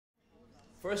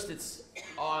First, it's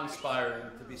awe-inspiring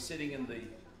to be sitting in the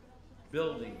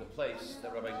building, the place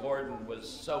that Rabbi Gordon was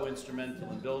so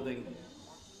instrumental in building,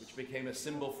 which became a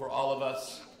symbol for all of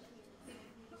us.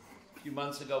 A few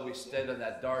months ago, we stayed on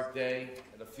that dark day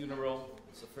at a funeral.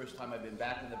 It's the first time I've been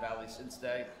back in the valley since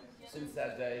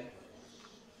that day.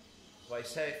 So I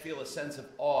feel a sense of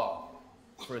awe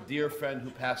for a dear friend who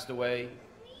passed away,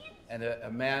 and a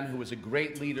man who was a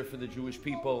great leader for the Jewish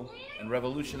people and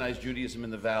revolutionized Judaism in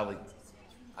the valley.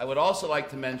 I would also like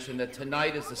to mention that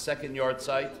tonight is the second yard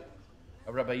site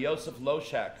of Rabbi Yosef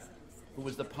Loshak, who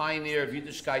was the pioneer of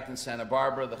Yiddishkeit in Santa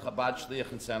Barbara, the Chabad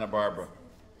Shliach in Santa Barbara.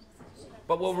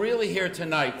 But what we're really here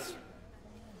tonight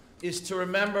is to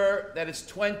remember that it's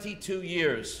 22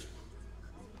 years.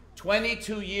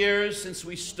 22 years since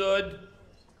we stood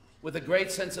with a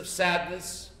great sense of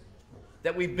sadness,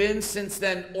 that we've been since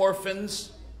then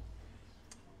orphans,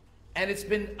 and it's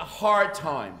been a hard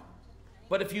time.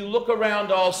 But if you look around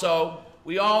also,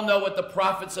 we all know what the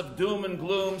prophets of doom and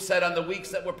gloom said on the weeks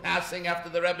that were passing after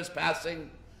the Rebbe's passing,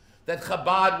 that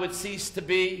Chabad would cease to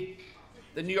be.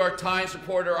 The New York Times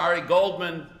reporter Ari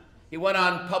Goldman, he went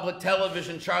on public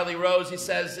television, Charlie Rose, he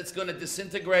says it's going to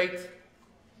disintegrate.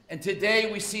 And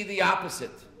today we see the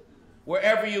opposite.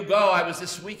 Wherever you go, I was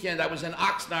this weekend, I was in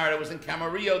Oxnard, I was in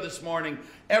Camarillo this morning.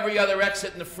 Every other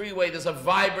exit in the freeway, there's a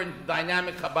vibrant,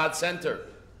 dynamic Chabad center.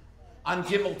 On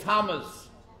Gimel Tammuz,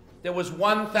 there was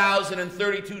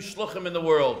 1,032 shluchim in the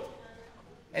world.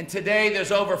 And today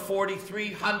there's over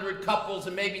 4,300 couples,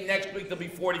 and maybe next week there'll be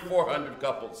 4,400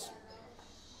 couples.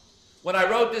 When I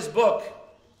wrote this book,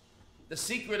 The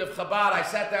Secret of Chabad, I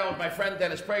sat down with my friend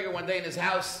Dennis Prager one day in his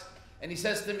house, and he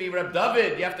says to me, Reb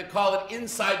David, you have to call it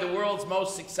inside the world's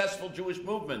most successful Jewish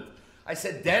movement. I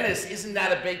said, Dennis, isn't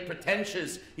that a bit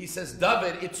pretentious? He says,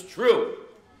 David, it's true.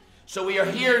 So we are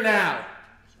here now,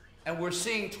 and we're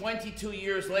seeing 22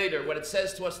 years later what it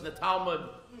says to us in the Talmud.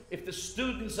 If the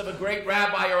students of a great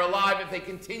rabbi are alive, if they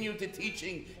continue to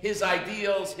teaching his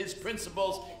ideals, his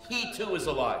principles, he too is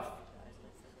alive.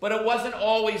 But it wasn't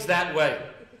always that way.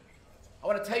 I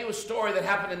want to tell you a story that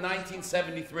happened in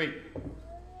 1973.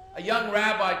 A young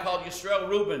rabbi called Yisrael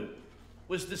Rubin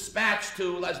was dispatched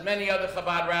to, as many other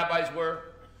Chabad rabbis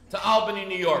were, to Albany,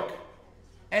 New York.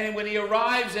 And when he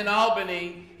arrives in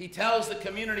Albany, he tells the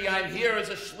community, I'm here as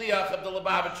a shliach of the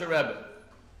Lubavitcher Rebbe.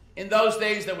 In those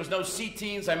days, there was no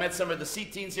C-teens. I met some of the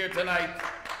C-teens here tonight.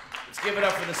 Let's give it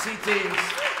up for the C-teens.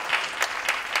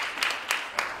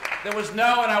 There was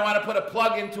no, and I want to put a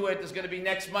plug into it, there's going to be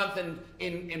next month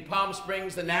in Palm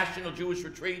Springs, the National Jewish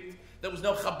Retreat. There was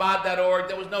no Chabad.org.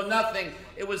 There was no nothing.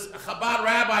 It was, a Chabad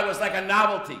rabbi was like a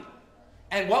novelty.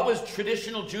 And what was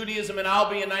traditional Judaism in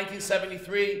Albany in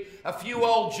 1973? A few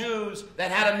old Jews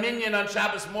that had a minyan on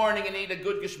Shabbos morning and ate a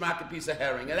good geschmack piece of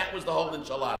herring. And that was the whole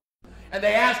enchilada. And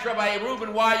they asked Rabbi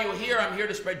Rubin, why are you here? I'm here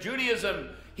to spread Judaism.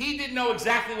 He didn't know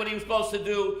exactly what he was supposed to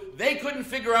do. They couldn't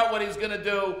figure out what he was going to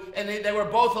do. And they were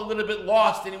both a little bit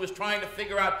lost, and he was trying to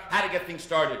figure out how to get things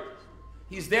started.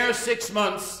 He's there 6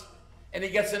 months, and he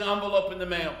gets an envelope in the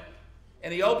mail.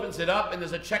 And he opens it up, and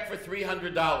there's a check for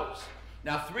 $300.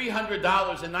 Now, $300 in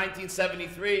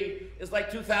 1973 is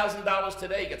like $2,000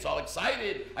 today. He gets all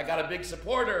excited. I got a big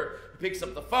supporter. He picks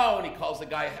up the phone. He calls the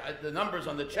guy, the numbers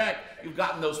on the check. You've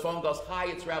gotten those phone calls. Hi,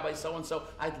 it's Rabbi so-and-so.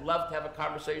 I'd love to have a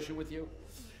conversation with you.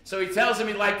 So he tells him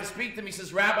he'd like to speak to him. He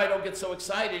says, Rabbi, don't get so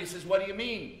excited. He says, what do you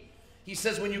mean? He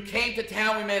says, when you came to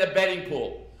town, we made a betting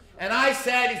pool. And I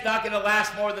said he's not going to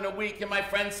last more than a week, and my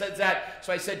friend said that.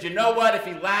 So I said, you know what? If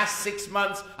he lasts 6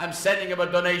 months, I'm sending him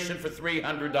a donation for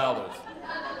 $300.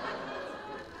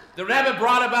 The Rebbe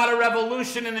brought about a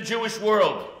revolution in the Jewish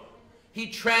world.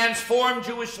 He transformed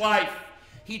Jewish life.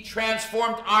 He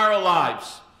transformed our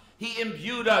lives. He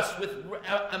imbued us with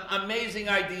amazing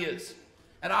ideas.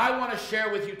 And I want to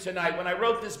share with you tonight, when I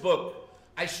wrote this book,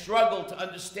 I struggled to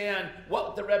understand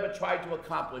what the Rebbe tried to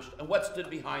accomplish and what stood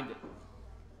behind it.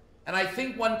 And I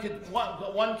think one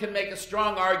can make a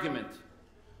strong argument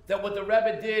that what the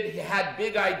Rebbe did, he had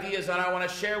big ideas, and I want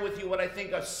to share with you what I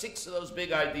think are 6 of those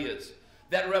big ideas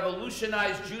that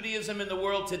revolutionize Judaism in the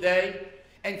world today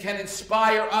and can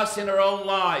inspire us in our own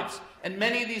lives. And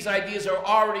many of these ideas are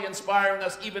already inspiring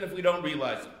us even if we don't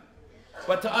realize it.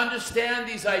 But to understand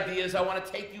these ideas, I want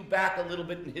to take you back a little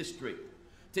bit in history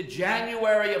to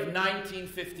January of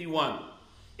 1951.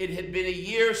 It had been a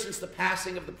year since the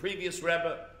passing of the previous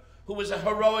Rebbe, who was a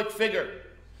heroic figure.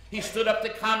 He stood up to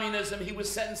communism. He was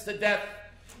sentenced to death.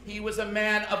 He was a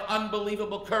man of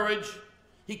unbelievable courage.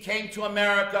 He came to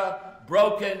America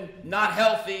broken, not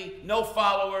healthy, no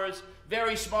followers,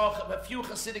 very small, a few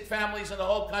Hasidic families in the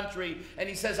whole country, and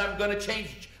he says, I'm going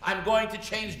to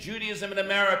change Judaism in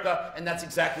America, and that's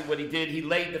exactly what he did. He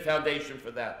laid the foundation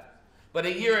for that. But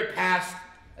a year had passed,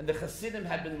 and the Hasidim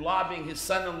had been lobbying his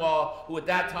son-in-law, who at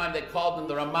that time they called him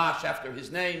the Ramash after his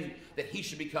name, that he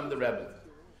should become the Rebbe.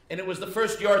 And it was the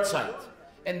first yahrzeit,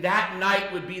 and that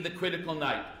night would be the critical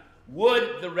night.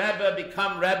 Would the Rebbe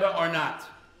become Rebbe or not?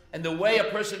 And the way a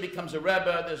person becomes a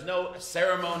Rebbe, there's no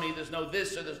ceremony, there's no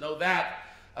this or there's no that.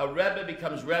 A Rebbe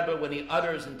becomes Rebbe when he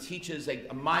utters and teaches a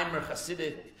Maimer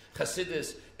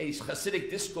Hasidus, a Hasidic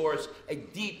discourse, a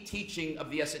deep teaching of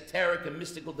the esoteric and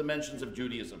mystical dimensions of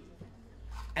Judaism.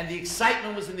 And the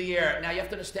excitement was in the air. Now you have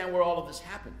to understand where all of this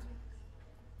happened.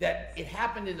 That it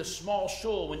happened in the small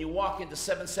shul when you walk into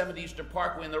 770 Eastern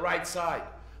Parkway on the right side.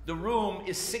 The room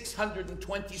is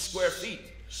 620 square feet.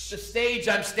 The stage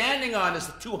I'm standing on is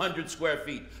 200 square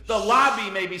feet. The lobby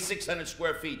may be 600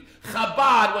 square feet.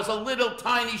 Chabad was a little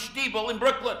tiny shtibel in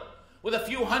Brooklyn with a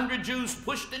few hundred Jews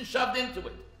pushed and shoved into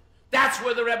it. That's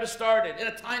where the Rebbe started, in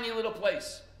a tiny little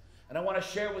place. And I want to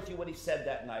share with you what he said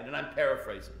that night, and I'm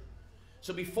paraphrasing.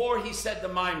 So before he said the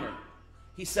Maimer,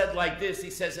 he said like this. He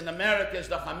says, in America, it's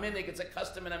the Haminik, it's a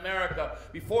custom in America.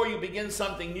 Before you begin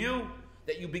something new,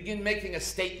 that you begin making a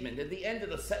statement. At the end of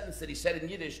the sentence that he said in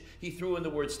Yiddish, he threw in the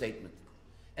word statement.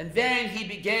 And then he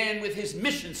began with his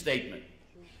mission statement.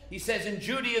 He says, in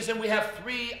Judaism, we have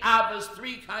three avos,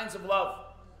 three kinds of love.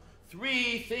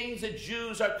 Three things that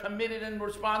Jews are committed and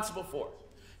responsible for.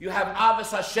 You have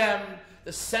avos Hashem,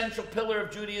 the central pillar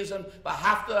of Judaism.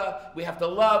 We have to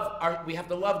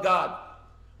love God.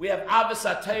 We have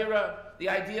avos Torah, the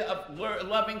idea of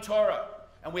loving Torah.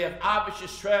 And we have Avos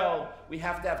Yisrael. We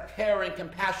have to have care and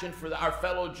compassion for our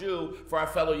fellow Jew, for our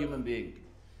fellow human being.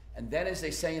 And then, as they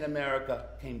say in America,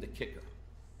 came the kicker.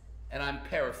 And I'm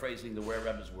paraphrasing the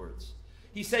Rebbe's words.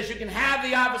 He says you can have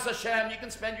the Avos Hashem, you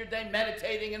can spend your day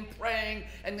meditating and praying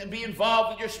and be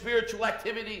involved with your spiritual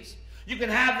activities. You can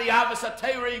have the Avos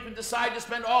Torah, you can decide to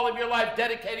spend all of your life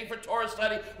dedicating for Torah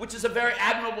study, which is a very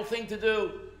admirable thing to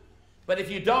do. But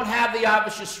if you don't have the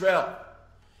Avos Yisrael,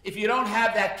 if you don't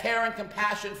have that care and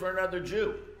compassion for another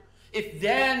Jew, if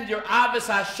then your Avos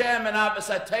Hashem and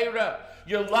Avos Torah,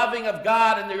 your loving of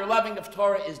God and your loving of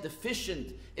Torah is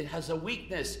deficient, it has a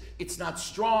weakness, it's not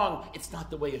strong, it's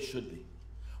not the way it should be.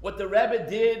 What the Rebbe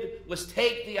did was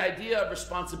take the idea of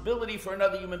responsibility for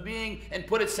another human being and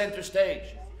put it center stage.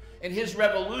 And his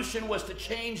revolution was to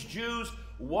change Jews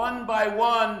one by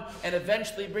one and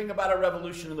eventually bring about a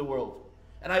revolution in the world.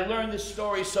 And I learned this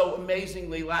story so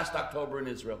amazingly last October in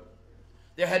Israel.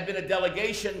 There had been a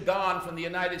delegation gone from the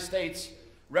United States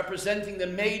representing the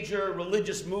major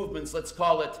religious movements, let's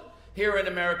call it, here in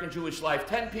American Jewish life.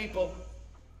 10 people.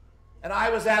 And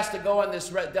I was asked to go on this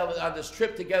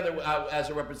trip together as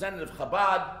a representative of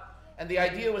Chabad. And the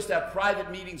idea was to have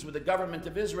private meetings with the government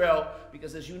of Israel,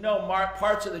 because as you know,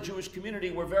 parts of the Jewish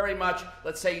community were very much,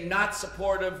 let's say, not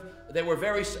supportive. They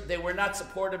were not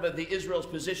supportive of the Israel's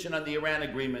position on the Iran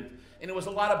agreement. And it was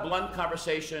a lot of blunt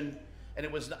conversation, and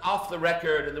it was off the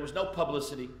record, and there was no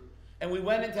publicity. And we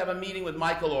went in to have a meeting with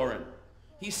Michael Oren.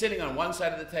 He's sitting on one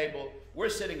side of the table. We're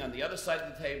sitting on the other side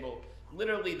of the table.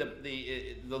 Literally,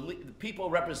 the people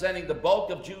representing the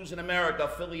bulk of Jews in America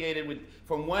affiliated with,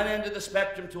 from one end of the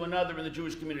spectrum to another in the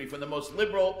Jewish community, from the most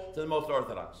liberal to the most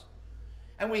orthodox.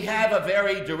 And we have a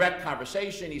very direct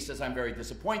conversation. He says, I'm very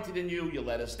disappointed in you. You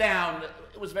let us down.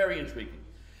 It was very intriguing.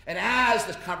 And as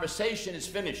this conversation is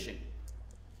finishing,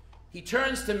 he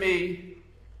turns to me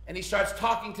and he starts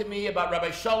talking to me about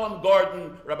Rabbi Shalom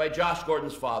Gordon, Rabbi Josh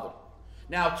Gordon's father.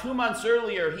 Now, 2 months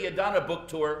earlier, he had done a book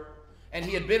tour. And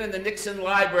he had been in the Nixon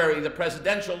Library, the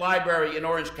presidential library in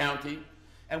Orange County.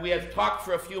 And we had talked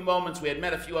for a few moments. We had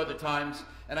met a few other times.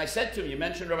 And I said to him, you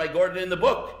mentioned Rabbi Gordon in the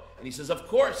book. And he says, of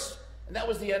course. And that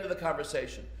was the end of the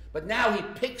conversation. But now he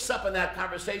picks up on that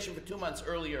conversation for 2 months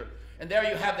earlier. And there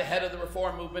you have the head of the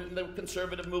Reform movement, and the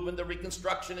conservative movement, the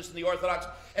Reconstructionists, and the Orthodox.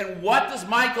 And what does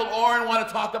Michael Oren want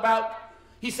to talk about?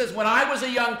 He says, when I was a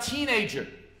young teenager,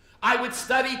 I would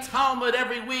study Talmud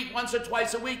every week, once or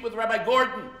twice a week with Rabbi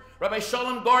Gordon. Rabbi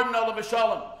Shalom Gordon, Olav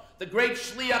Shalom, the great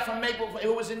shliach from Maple,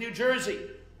 who was in New Jersey,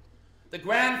 the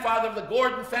grandfather of the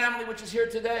Gordon family, which is here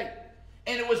today.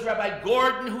 And it was Rabbi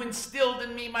Gordon who instilled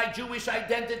in me my Jewish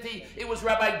identity. It was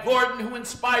Rabbi Gordon who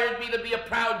inspired me to be a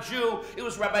proud Jew. It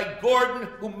was Rabbi Gordon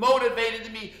who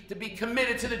motivated me to be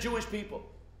committed to the Jewish people.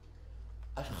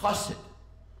 A chassid,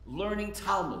 learning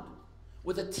Talmud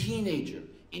with a teenager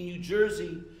in New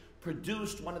Jersey,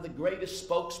 produced one of the greatest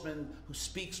spokesmen who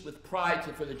speaks with pride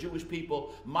for the Jewish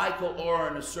people, Michael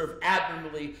Oren, who served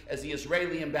admirably as the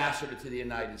Israeli ambassador to the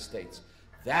United States.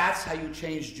 That's how you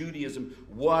change Judaism,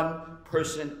 one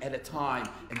person at a time.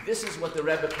 And this is what the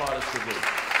Rebbe taught us to do.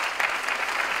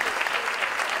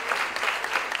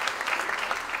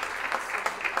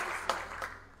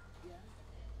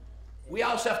 We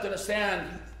also have to understand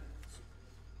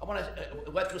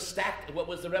what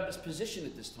was the Rebbe's position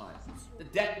at this time. The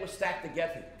deck was stacked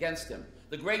against him.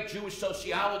 The great Jewish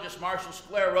sociologist Marshall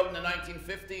Square wrote in the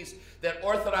 1950s that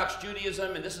Orthodox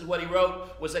Judaism, and this is what he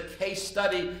wrote, was a case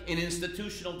study in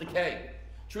institutional decay.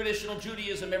 Traditional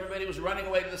Judaism, everybody was running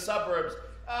away to the suburbs.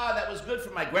 That was good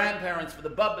for my grandparents, for the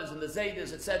Bubbas and the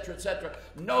Zaydas, etc., etc.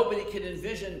 Nobody could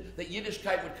envision that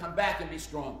Yiddishkeit would come back and be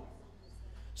strong.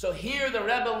 So here the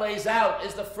Rebbe lays out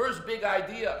is the first big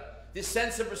idea, this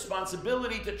sense of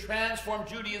responsibility to transform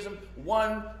Judaism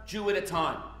one Jew at a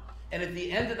time. And at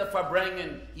the end of the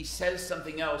Farbrengen, he says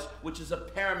something else which is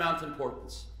of paramount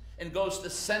importance and goes to the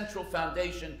central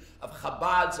foundation of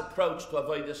Chabad's approach to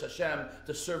Avodas Hashem,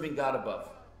 to serving God above.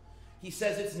 He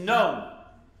says it's known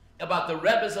about the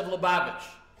Rebbes of Lubavitch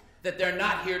that they're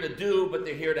not here to do, but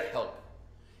they're here to help.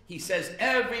 He says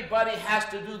everybody has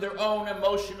to do their own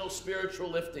emotional, spiritual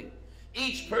lifting.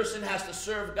 Each person has to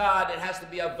serve God. It has to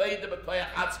be Aveda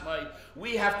B'Koyach Atzmai.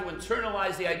 We have to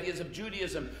internalize the ideas of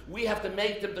Judaism. We have to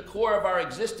make them the core of our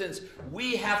existence.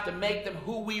 We have to make them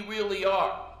who we really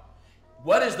are.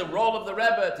 What is the role of the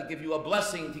Rebbe? To give you a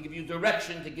blessing, to give you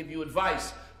direction, to give you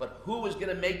advice. But who is going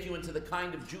to make you into the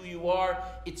kind of Jew you are?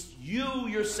 It's you,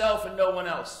 yourself, and no one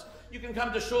else. You can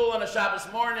come to shul on a Shabbos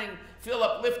morning, feel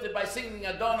uplifted by singing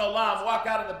Adon Olam, walk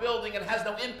out of the building, and it has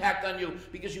no impact on you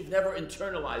because you've never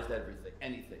internalized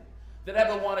anything. The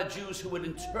Rebbe wanted Jews who would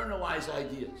internalize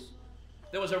ideas.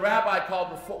 There was a rabbi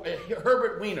called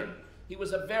Herbert Wiener. He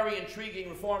was a very intriguing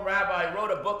Reform rabbi,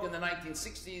 wrote a book in the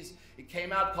 1960s. It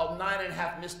came out called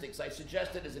 9.5 Mystics. I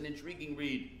suggest it as an intriguing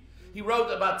read. He wrote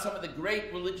about some of the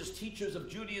great religious teachers of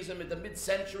Judaism in the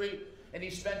mid-century, and he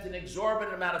spent an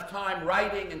exorbitant amount of time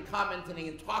writing and commenting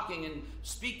and talking and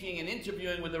speaking and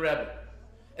interviewing with the Rebbe.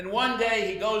 And one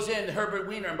day he goes in, Herbert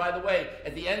Wiener, and by the way,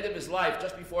 at the end of his life,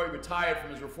 just before he retired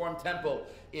from his Reform temple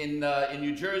in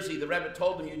New Jersey, the Rebbe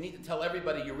told him, you need to tell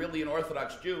everybody you're really an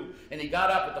Orthodox Jew. And he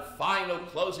got up at the final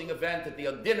closing event at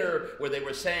the dinner where they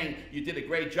were saying, you did a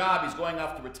great job, he's going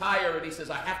off to retire, and he says,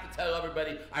 I have to tell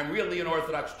everybody I'm really an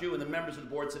Orthodox Jew. And the members of the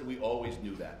board said, we always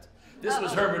knew that. This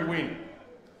was Herbert Wiener.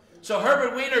 So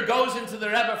Herbert Wiener goes into the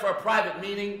Rebbe for a private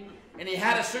meeting, and he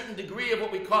had a certain degree of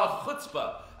what we call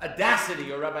chutzpah,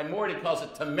 audacity, or Rabbi Morty calls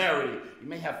it temerity. You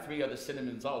may have 3 other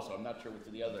synonyms also. I'm not sure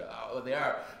what the other what they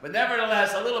are. But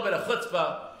nevertheless, a little bit of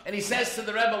chutzpah. And he says to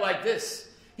the Rebbe like this.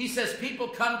 He says, people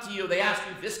come to you, they ask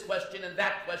you this question and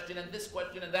that question and this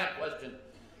question and that question.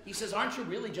 He says, aren't you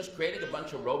really just creating a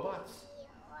bunch of robots?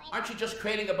 Aren't you just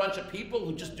creating a bunch of people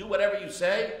who just do whatever you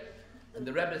say? And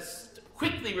the Rebbe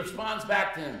quickly responds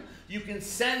back to him. You can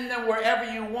send them wherever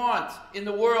you want in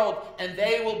the world, and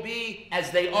they will be as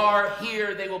they are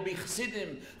here. They will be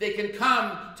Chassidim. They can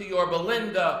come to your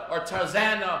Belinda or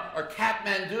Tarzana or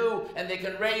Kathmandu, and they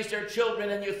can raise their children,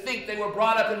 and you think they were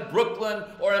brought up in Brooklyn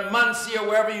or in Muncie or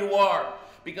wherever you are.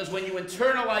 Because when you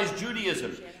internalize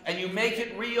Judaism and you make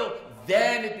it real,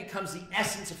 then it becomes the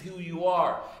essence of who you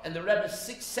are. And the Rebbe's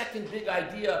 6-second big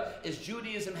idea is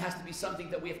Judaism has to be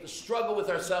something that we have to struggle with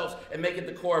ourselves and make it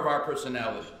the core of our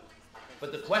personality.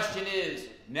 But the question is,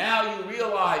 now you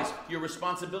realize your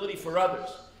responsibility for others,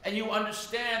 and you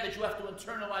understand that you have to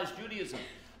internalize Judaism.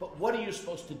 But what are you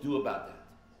supposed to do about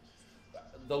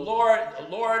that? The Lord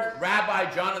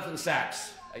Rabbi Jonathan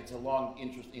Sachs, it's a long,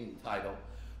 interesting title,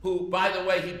 who, by the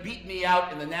way, he beat me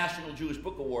out in the National Jewish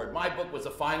Book Award. My book was a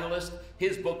finalist.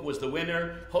 His book was the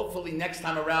winner. Hopefully next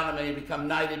time around I may become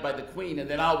knighted by the Queen, and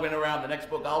then I'll win around the next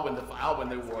book. I'll win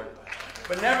the award.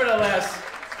 But nevertheless,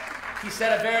 he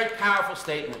said a very powerful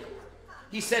statement.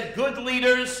 He said, good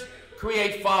leaders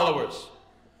create followers.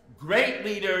 Great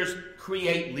leaders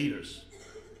create leaders.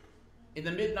 In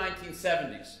the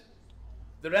mid-1970s,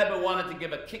 the Rebbe wanted to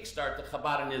give a kickstart to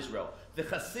Chabad in Israel. The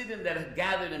Hasidim that had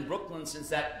gathered in Brooklyn since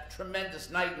that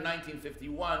tremendous night in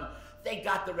 1951, they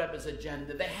got the Rebbe's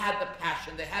agenda. They had the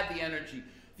passion. They had the energy.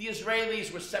 The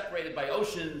Israelis were separated by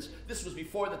oceans. This was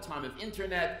before the time of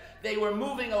internet. They were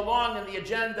moving along in the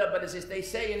agenda, but as they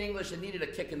say in English, it needed a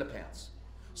kick in the pants.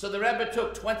 So the Rebbe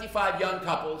took 25 young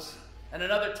couples and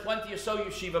another 20 or so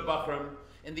yeshiva bachrim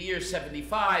in the years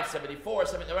 75, 74,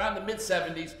 70, around the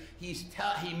mid-70s. He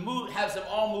has them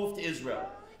all move to Israel.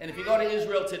 And if you go to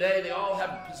Israel today, they all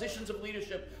have positions of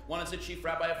leadership. One is the chief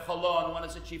rabbi of Cholon, one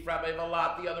is the chief rabbi of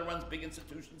Eilat, the other runs big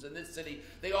institutions in this city.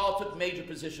 They all took major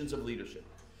positions of leadership.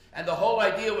 And the whole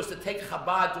idea was to take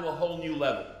Chabad to a whole new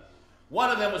level. One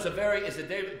of them was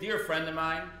a dear friend of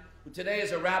mine who today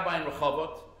is a rabbi in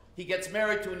Rehovot. He gets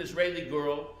married to an Israeli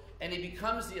girl, and he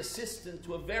becomes the assistant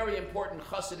to a very important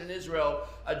chassid in Israel,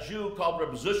 a Jew called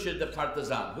Rabbi Zusha the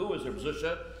Partisan. Who was Rabbi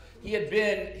Zusha? He had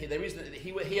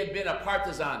been a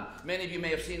partisan. Many of you may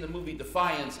have seen the movie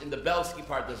Defiance in the Belsky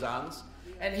Partisans.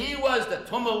 And he was the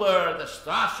tummeler, the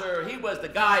strasher. He was the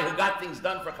guy who got things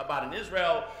done for Chabad in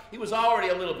Israel. He was already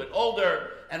a little bit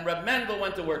older, and Reb Mendel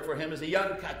went to work for him as a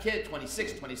young kid,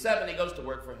 26, 27. He goes to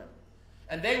work for him.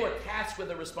 And they were tasked with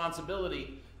the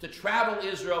responsibility to travel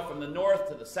Israel from the north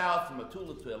to the south, from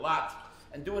Metula to Eilat,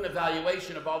 and do an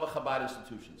evaluation of all the Chabad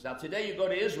institutions. Now, today you go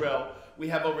to Israel, we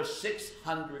have over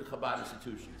 600 Chabad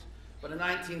institutions. But in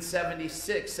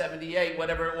 1976, 78,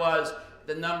 whatever it was,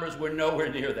 the numbers were nowhere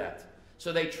near that.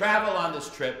 So they travel on this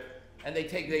trip, and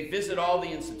they visit all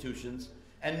the institutions,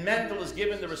 and Mendel is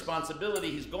given the responsibility.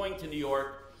 He's going to New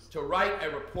York to write a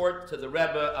report to the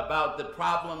Rebbe about the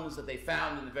problems that they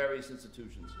found in the various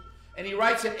institutions. And he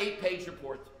writes an 8-page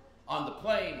report. On the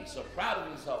plane, he's so proud of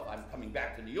himself. I'm coming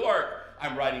back to New York.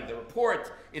 I'm writing the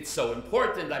report. It's so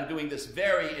important. I'm doing this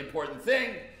very important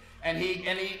thing. And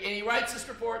he writes this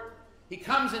report. He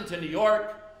comes into New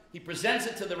York. He presents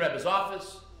it to the Rebbe's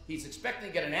office. He's expecting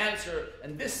to get an answer.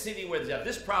 And this city where you have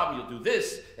this problem, you'll do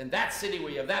this. And that city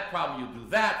where you have that problem, you'll do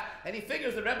that. And he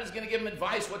figures the Rebbe's going to give him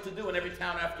advice what to do in every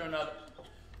town after another.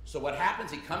 So what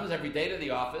happens? He comes every day to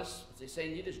the office. As they say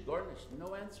in Yiddish, Gornish,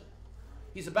 no answer.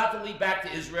 He's about to leave back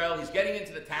to Israel. He's getting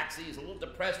into the taxi. He's a little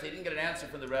depressed. He didn't get an answer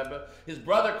from the Rebbe. His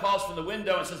brother calls from the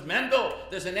window and says, Mendel,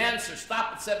 there's an answer.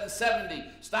 Stop at 770.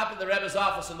 Stop at the Rebbe's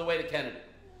office on the way to Kennedy,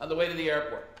 on the way to the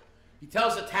airport. He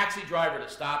tells the taxi driver to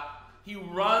stop. He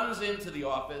runs into the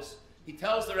office. He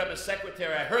tells the Rebbe's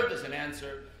secretary, I heard there's an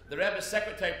answer. The Rebbe's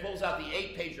secretary pulls out the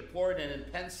 8-page report, and in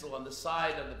pencil on the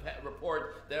side of the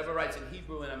report, the Rebbe writes in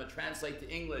Hebrew, and I'm going to translate to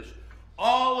English.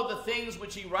 All of the things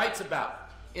which he writes about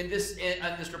in this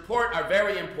report are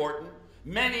very important.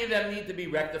 Many of them need to be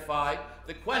rectified.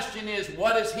 The question is,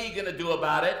 what is he going to do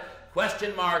about it?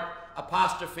 Question mark,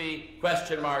 apostrophe,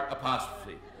 question mark,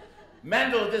 apostrophe.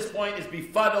 Mendel at this point is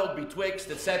befuddled, betwixt,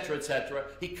 etc., etc.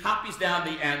 He copies down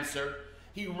the answer.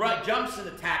 He jumps in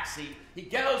the taxi. He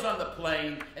goes on the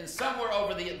plane, and somewhere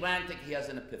over the Atlantic, he has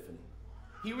an epiphany.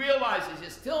 He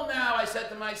realizes, till now I said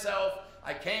to myself,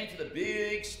 I came to the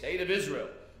big state of Israel,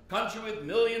 country with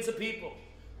millions of people.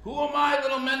 Who am I,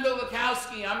 little Mendel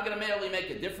Lukowski? I'm going to merely make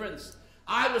a difference.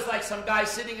 I was like some guy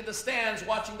sitting in the stands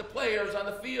watching the players on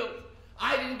the field.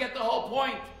 I didn't get the whole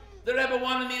point. The Rebbe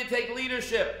wanted me to take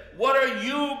leadership. What are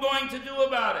you going to do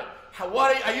about it?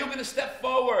 Are you going to step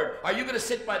forward? Are you going to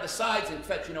sit by the sides? In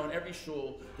fact, in every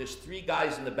shul, there's 3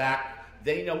 guys in the back.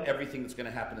 They know everything that's going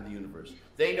to happen in the universe.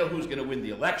 They know who's going to win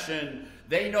the election.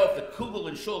 They know if the kugel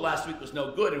in shul last week was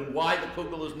no good and why the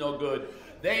kugel is no good.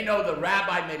 They know the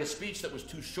rabbi made a speech that was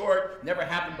too short. Never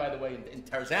happened, by the way, in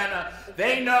Tarzana.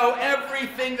 They know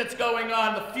everything that's going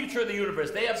on, the future of the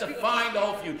universe. They have defined the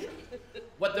whole future.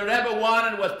 What the Rebbe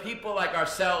wanted was people like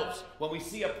ourselves, when we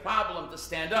see a problem, to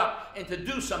stand up and to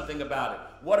do something about it.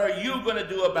 What are you going to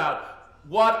do about it?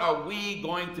 What are we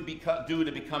going to do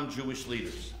to become Jewish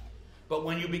leaders? But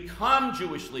when you become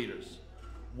Jewish leaders,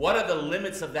 what are the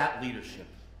limits of that leadership?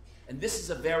 And this is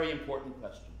a very important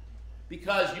question.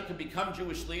 Because you can become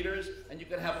Jewish leaders, and you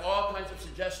can have all kinds of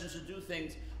suggestions to do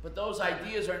things, but those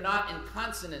ideas are not in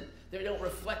consonant. They don't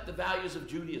reflect the values of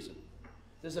Judaism.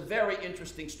 There's a very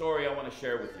interesting story I want to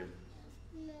share with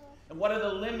you. And what are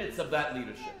the limits of that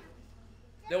leadership?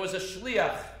 There was a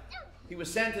shliach. He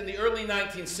was sent in the early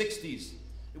 1960s.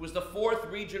 It was the 4th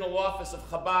regional office of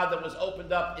Chabad that was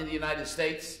opened up in the United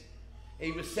States.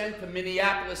 He was sent to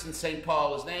Minneapolis and St.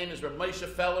 Paul. His name is Rabbi Moshe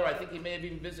Feller. I think he may have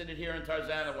even visited here in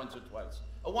Tarzana once or twice.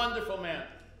 A wonderful man.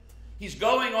 He's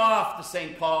going off to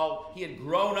St. Paul. He had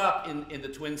grown up in the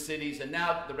Twin Cities, and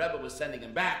now the Rebbe was sending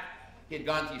him back. He had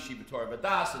gone to Yeshiva Torah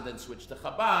B'das and then switched to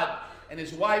Chabad. And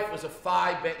his wife was a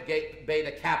Phi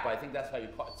Beta Kappa, I think that's how you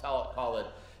call it,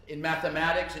 in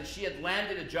mathematics. And she had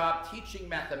landed a job teaching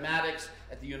mathematics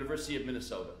at the University of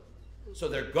Minnesota. So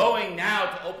they're going now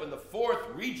to open the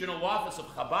 4th regional office of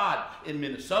Chabad in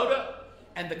Minnesota,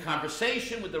 and the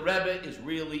conversation with the Rebbe is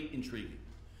really intriguing.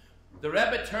 The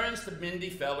Rebbe turns to Mindy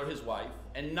Feller, his wife,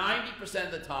 and 90%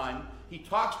 of the time he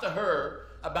talks to her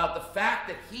about the fact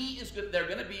that they're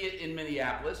going to be in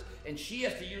Minneapolis, and she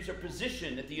has to use her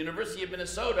position at the University of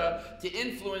Minnesota to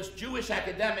influence Jewish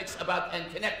academics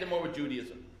and connect them more with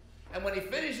Judaism. And when he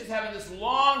finishes having this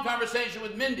long conversation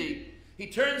with Mindy, he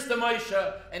turns to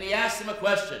Moshe and he asks him a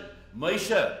question.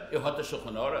 Moshe,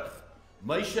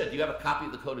 Moshe, do you have a copy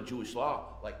of the Code of Jewish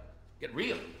Law? Like, get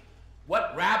real.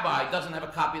 What rabbi doesn't have a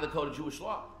copy of the Code of Jewish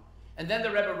Law? And then the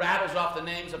Rebbe rattles off the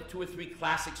names of 2 or 3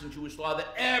 classics in Jewish law that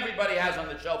everybody has on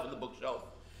the shelf in the bookshelf.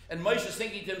 And Moshe is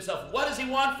thinking to himself, what does he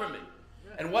want from me?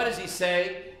 And what does he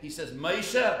say? He says,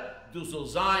 Moshe, du soll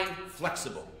sein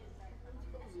flexible.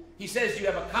 He says you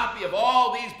have a copy of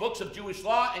all these books of Jewish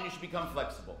law and you should become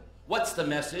flexible. What's the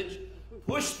message?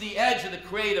 Push the edge of the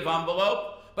creative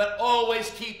envelope, but always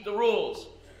keep the rules.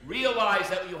 Realize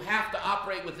that you have to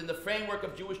operate within the framework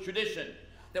of Jewish tradition.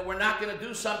 That we're not going to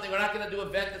do something, we're not going to do an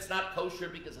event that's not kosher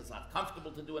because it's not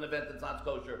comfortable to do an event that's not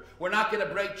kosher. We're not going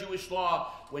to break Jewish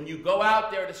law. When you go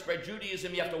out there to spread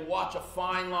Judaism, you have to watch a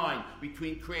fine line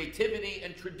between creativity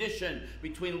and tradition,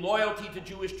 between loyalty to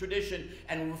Jewish tradition,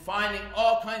 and finding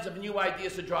all kinds of new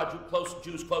ideas to draw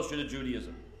Jews closer to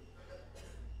Judaism.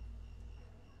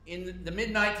 In the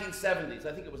mid-1970s,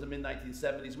 I think it was the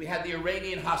mid-1970s, we had the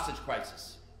Iranian hostage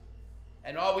crisis.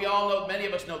 And we all know, many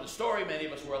of us know the story, many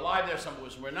of us were alive there, some of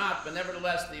us were not, but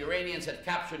nevertheless, the Iranians had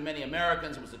captured many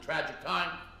Americans. It was a tragic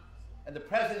time. And the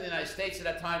President of the United States at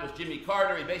that time was Jimmy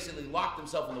Carter. He basically locked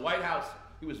himself in the White House.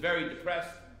 He was very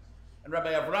depressed. And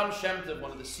Rabbi Avram Shem Tov,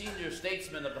 one of the senior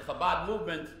statesmen of the Chabad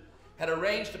movement, had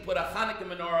arranged to put a Hanukkah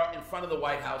menorah in front of the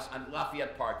White House on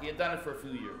Lafayette Park. He had done it for a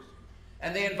few years.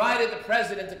 And they invited the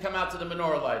President to come out to the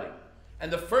menorah lighting.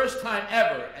 And the first time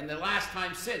ever, and the last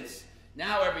time since,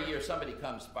 now every year somebody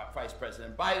comes, Vice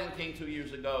President Biden came 2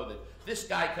 years ago, that this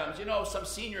guy comes, you know, some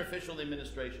senior official of the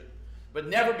administration. But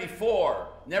never before,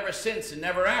 never since, and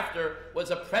never after was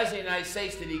a President of the United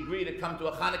States that he agreed to come to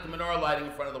a Hanukkah menorah lighting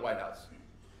in front of the White House.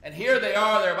 And here they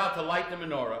are, they're about to light the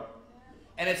menorah,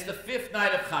 and it's the 5th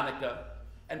night of Hanukkah,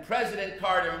 and President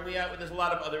Carter, and there's a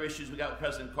lot of other issues we got with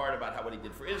President Carter about what he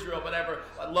did for Israel, whatever,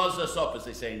 loves us up, as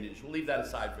they say in Yiddish. We'll leave that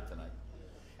aside for tonight.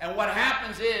 And what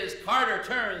happens is, Carter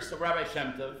turns to Rabbi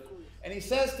Shem Tov, and he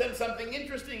says to him something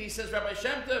interesting. He says, Rabbi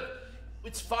Shem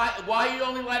Tov, why are you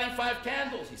only lighting 5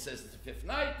 candles? He says, it's the 5th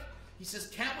night. He says,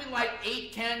 can't we light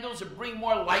 8 candles and bring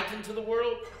more light into the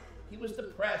world? He was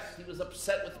depressed. He was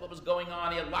upset with what was going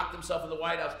on. He had locked himself in the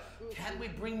White House. Can't we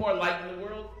bring more light in the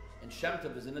world? And Shem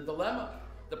Tov is in a dilemma.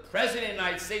 The President of the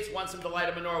United States wants him to light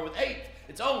a menorah with 8.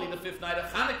 It's only the 5th night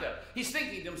of Hanukkah. He's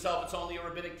thinking to himself, it's only a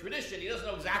rabbinic tradition. He doesn't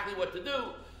know exactly what to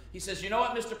do. He says, you know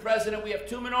what, Mr. President, we have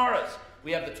 2 menorahs.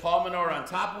 We have the tall menorah on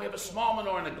top, and we have a small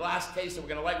menorah in a glass case that we're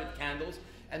going to light with candles,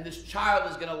 and this child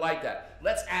is going to light that.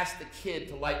 Let's ask the kid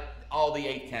to light all the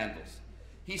 8 candles.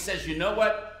 He says, you know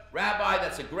what, Rabbi,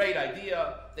 that's a great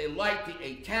idea. They light the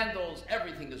 8 candles.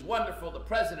 Everything is wonderful. The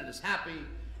president is happy.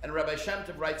 And Rabbi Shem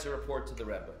Tov writes a report to the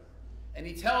Rebbe. And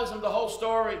he tells him the whole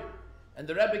story. And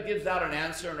the Rebbe gives out an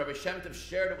answer, and Rabbi Shem Tov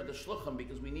shared it with the Shluchim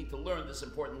because we need to learn this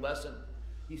important lesson.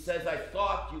 He says, I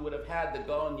thought you would have had the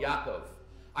Gaon Yaakov.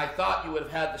 I thought you would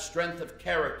have had the strength of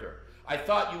character. I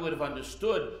thought you would have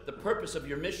understood the purpose of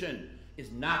your mission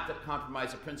is not to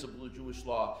compromise a principle of Jewish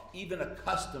law, even a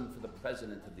custom for the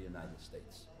President of the United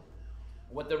States.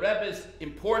 What the Rebbe's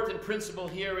important principle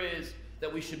here is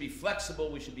that we should be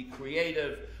flexible, we should be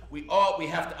creative. We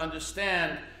have to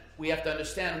understand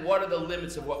what are the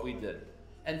limits of what we did.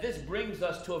 And this brings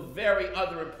us to a very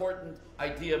other important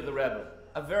idea of the Rebbe.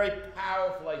 A very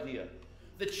powerful idea.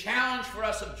 The challenge for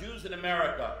us of Jews in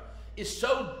America is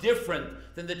so different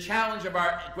than the challenge of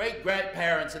our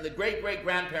great-grandparents and the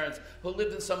great-great-grandparents who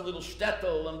lived in some little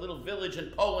shtetl and little village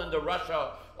in Poland or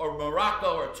Russia or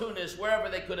Morocco or Tunis, wherever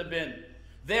they could have been.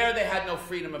 There they had no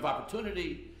freedom of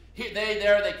opportunity.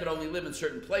 There they could only live in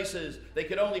certain places. They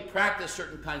could only practice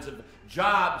certain kinds of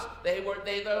jobs.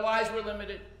 Their lives were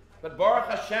limited. But Baruch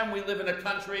Hashem, we live in a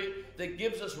country that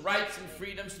gives us rights and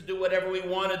freedoms to do whatever we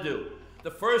want to do.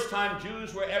 The first time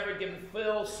Jews were ever given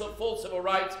full civil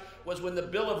rights was when the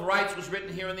Bill of Rights was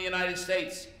written here in the United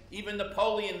States. Even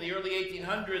Napoleon in the early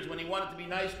 1800s, when he wanted to be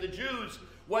nice to the Jews,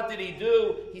 what did he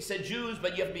do? He said, Jews,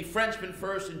 but you have to be Frenchmen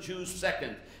first and Jews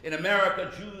second. In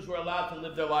America, Jews were allowed to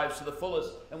live their lives to the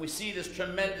fullest. And we see this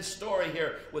tremendous story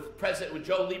here with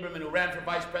Joe Lieberman, who ran for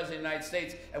Vice President of the United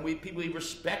States, and we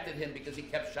respected him because he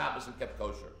kept Shabbos and kept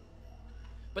kosher.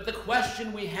 But the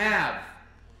question we have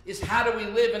is, how do we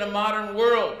live in a modern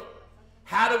world?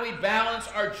 How do we balance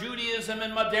our Judaism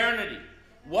and modernity?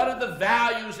 What are the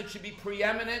values that should be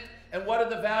preeminent, and what are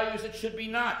the values that should be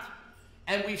not?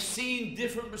 And we've seen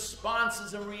different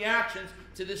responses and reactions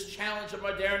to this challenge of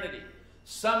modernity.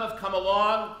 Some have come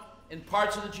along in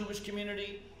parts of the Jewish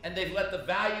community, and they've let the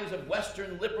values of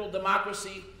Western liberal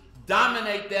democracy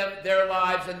dominate their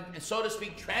lives and, so to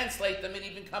speak, translate them and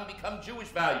even become Jewish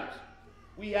values.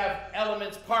 We have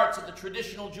elements, parts of the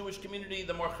traditional Jewish community,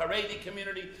 the more Haredi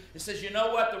community, that says, you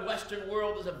know what, the Western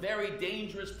world is a very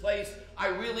dangerous place. I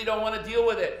really don't want to deal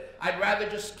with it. I'd rather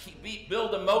just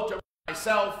build a moat around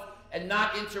myself and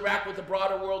not interact with the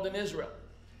broader world in Israel.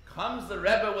 Comes the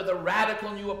Rebbe with a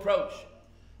radical new approach.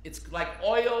 It's like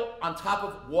oil on top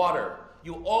of water.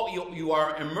 You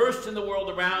are immersed in the world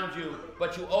around you,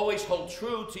 but you always hold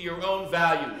true to your own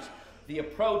values. The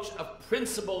approach of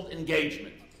principled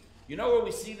engagement. You know where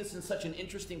we see this in such an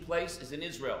interesting place is in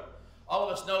Israel. All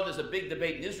of us know there's a big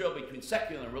debate in Israel between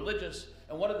secular and religious,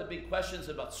 and one of the big questions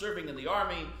about serving in the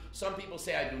army, some people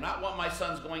say, I do not want my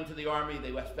sons going to the army.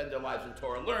 They will spend their lives in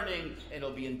Torah learning, and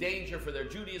it'll be in danger for their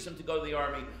Judaism to go to the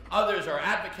army. Others are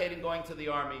advocating going to the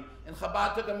army, and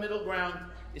Chabad took a middle ground.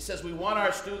 It says we want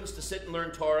our students to sit and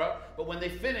learn Torah, but when they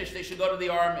finish, they should go to the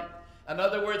army. In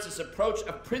other words, this approach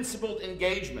of principled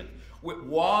engagement.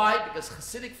 Why? Because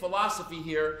Hasidic philosophy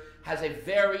here has a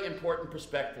very important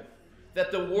perspective.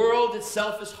 That the world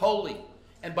itself is holy.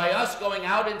 And by us going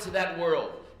out into that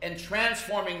world and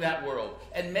transforming that world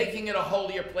and making it a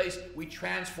holier place, we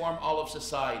transform all of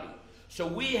society. So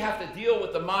we have to deal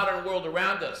with the modern world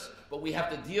around us, but we have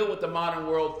to deal with the modern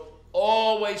world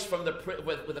always from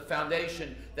with the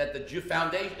foundation that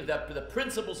the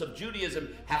principles of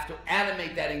Judaism have to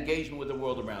animate that engagement with the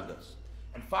world around us.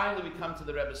 And finally, we come to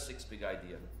the Rebbe's sixth big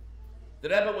idea. The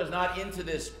Rebbe was not into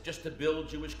this just to build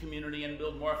Jewish community and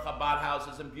build more Chabad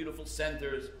houses and beautiful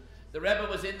centers. The Rebbe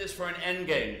was in this for an end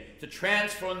game, to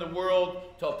transform the world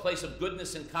to a place of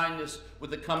goodness and kindness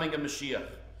with the coming of Mashiach.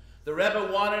 The Rebbe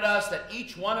wanted us that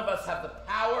each one of us have the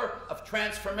power of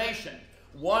transformation.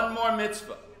 One more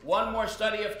mitzvah, one more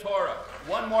study of Torah,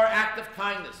 one more act of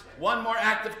kindness, one more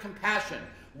act of compassion,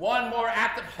 one more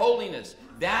act of holiness.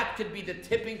 That could be the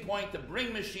tipping point to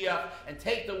bring Mashiach and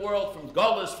take the world from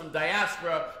Golus, from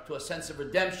diaspora, to a sense of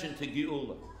redemption, to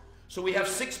Geula. So we have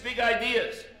 6 big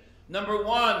ideas. Number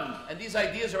 1, and these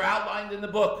ideas are outlined in the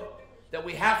book, that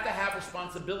we have to have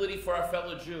responsibility for our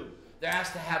fellow Jew. There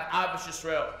has to have Ahavas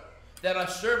Yisrael. That our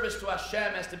service to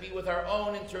Hashem has to be with our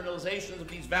own internalizations of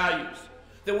these values.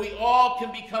 That we all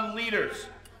can become leaders.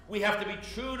 We have to be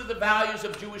true to the values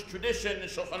of Jewish tradition and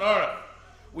Shulchan Aruch.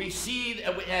 We see,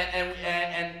 and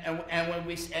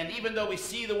even though we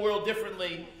see the world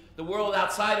differently, the world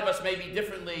outside of us may be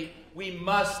differently, we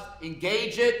must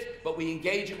engage it, but we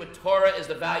engage it with Torah as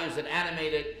the values that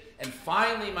animate it. And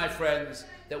finally, my friends,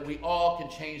 that we all can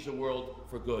change the world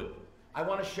for good. I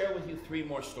want to share with you 3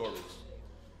 more stories.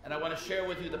 And I want to share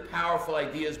with you the powerful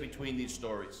ideas between these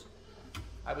stories.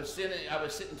 I was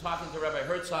sitting talking to Rabbi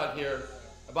Herzog here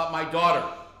about my daughter.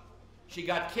 She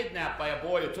got kidnapped by a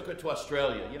boy who took her to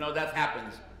Australia. You know, that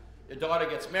happens. Your daughter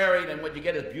gets married, and what you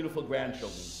get is beautiful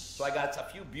grandchildren. So I got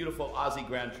a few beautiful Aussie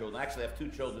grandchildren. Actually, I have 2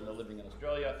 children that are living in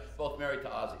Australia, both married to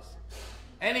Aussies.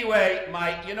 Anyway,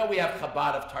 we have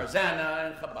Chabad of Tarzana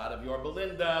and Chabad of Yorba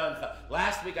Linda.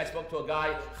 Last week I spoke to a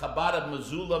guy, Chabad of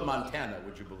Missoula, Montana,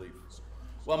 would you believe?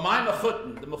 Well, my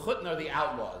Mechutton, the Mechutton are the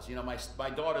outlaws, you know, my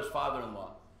daughter's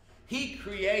father-in-law. He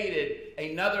created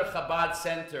another Chabad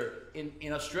center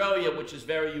in Australia, which is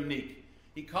very unique.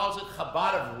 He calls it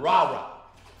Chabad of Rara,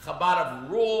 Chabad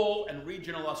of rural and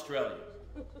regional Australia.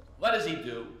 What does he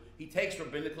do? He takes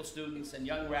rabbinical students and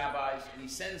young rabbis, and he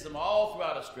sends them all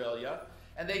throughout Australia,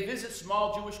 and they visit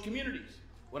small Jewish communities.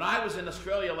 When I was in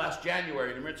Australia last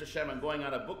January, and Mirza Hashem, I'm going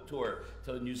on a book tour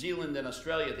to New Zealand and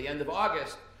Australia at the end of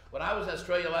August. When I was in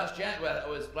Australia last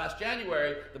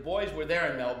January, the boys were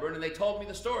there in Melbourne, and they told me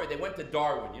the story. They went to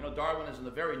Darwin. You know, Darwin is in the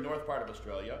very north part of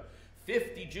Australia.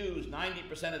 50 Jews,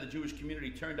 90% of the Jewish community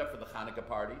turned up for the Hanukkah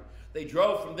party. They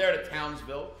drove from there to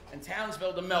Townsville, and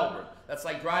Townsville to Melbourne. That's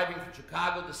like driving from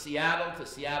Chicago to Seattle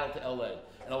to LA.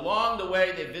 And along the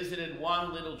way, they visited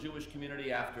one little Jewish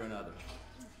community after another.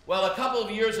 Well, a couple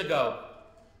of years ago,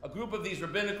 a group of these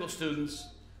rabbinical students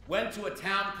went to a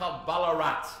town called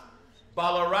Ballarat.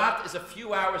 Ballarat is a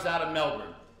few hours out of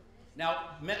Melbourne. Now,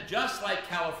 just like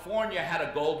California had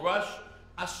a gold rush,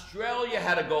 Australia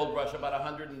had a gold rush about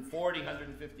 140,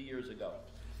 150 years ago.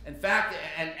 In fact,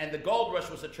 and the gold rush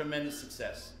was a tremendous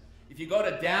success. If you go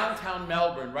to downtown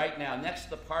Melbourne right now, next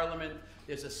to the Parliament,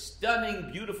 there's a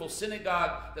stunning, beautiful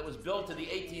synagogue that was built in the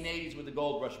 1880s with the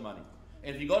gold rush money.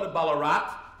 And if you go to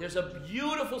Ballarat, there's a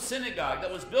beautiful synagogue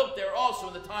that was built there also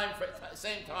in the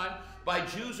same time by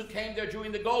Jews who came there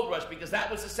during the gold rush, because that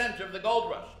was the center of the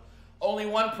gold rush. Only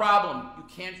one problem: you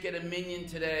can't get a minyan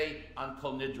today on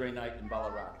Kol Nidre night in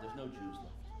Ballarat. There's no Jews left.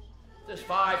 There's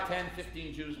 5, 10,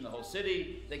 15 Jews in the whole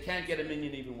city. They can't get a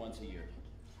minyan even once a year.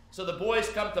 So the boys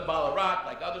come to Ballarat,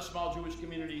 like other small Jewish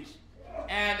communities,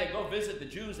 and they go visit the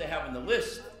Jews they have on the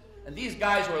list. And these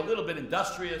guys were a little bit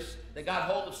industrious. They got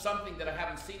hold of something that I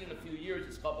haven't seen in a few years.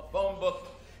 It's called the phone book.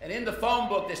 And in the phone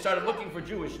book, they started looking for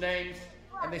Jewish names,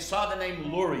 and they saw the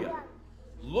name Luria.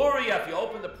 Luria, if you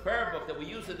open the prayer book that we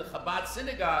use in the Chabad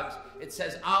synagogues, it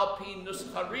says, Al Pi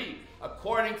Nuschari,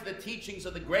 according to the teachings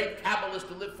of the great Kabbalist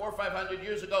who lived 400 or 500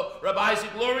 years ago, Rabbi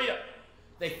Luria.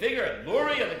 They figure,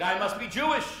 Luria, the guy must be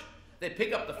Jewish. They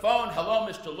pick up the phone, hello,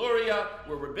 Mr. Luria,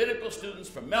 we're rabbinical students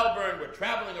from Melbourne, we're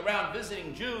traveling around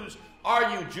visiting Jews.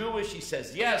 Are you Jewish? He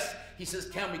says, yes. He says,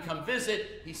 can we come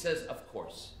visit? He says, of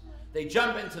course. They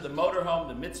jump into the motorhome,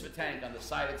 the mitzvah tank on the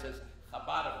side, it says,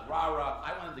 Chabad of Rara.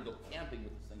 I wanted to go camping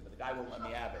with this thing, but the guy won't let me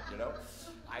have it, you know.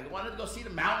 I wanted to go see the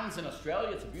mountains in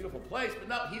Australia. It's a beautiful place, but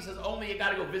no, he says, only you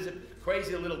got to go visit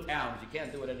crazy little towns. You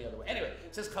can't do it any other way. Anyway,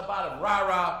 it says Chabad of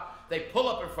Rara. They pull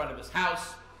up in front of his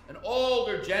house. An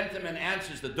older gentleman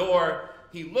answers the door.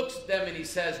 He looks at them and he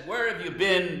says, where have you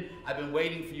been? I've been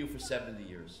waiting for you for 70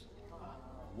 years.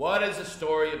 What is the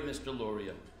story of Mr.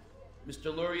 Luria?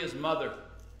 Mr. Luria's mother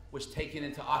was taken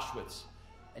into Auschwitz,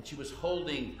 and she was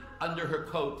holding under her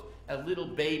coat a little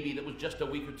baby that was just a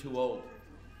week or two old.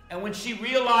 And when she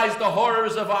realized the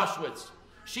horrors of Auschwitz,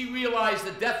 she realized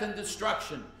the death and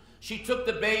destruction, she took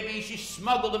the baby, she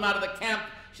smuggled him out of the camp,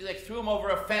 she threw him over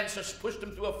a fence or pushed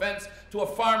him through a fence to a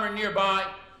farmer nearby.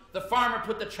 The farmer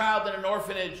put the child in an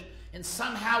orphanage, and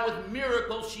somehow with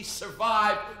miracles she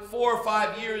survived 4 or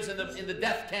 5 years in the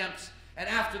death camps. And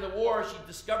after the war, she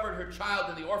discovered her child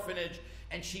in the orphanage,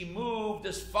 and she moved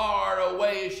as far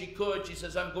away as she could. She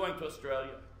says, I'm going to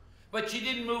Australia. But she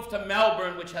didn't move to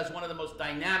Melbourne, which has one of the most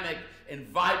dynamic and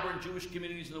vibrant Jewish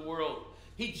communities in the world.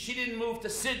 She didn't move to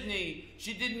Sydney.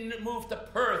 She didn't move to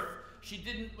Perth. She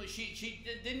didn't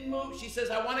move. She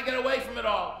says, I want to get away from it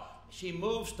all. She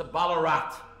moves to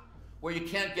Ballarat, where you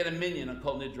can't get a minyan on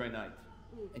Kol Nidre night.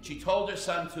 And she told her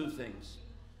son 2 things.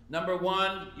 Number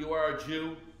 1, you are a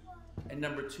Jew. And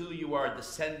number 2, you are a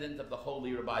descendant of the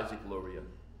holy Rabbi Luria.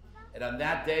 And on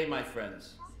that day, my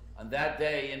friends, on that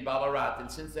day in Ballarat,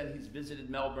 and since then he's visited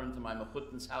Melbourne to my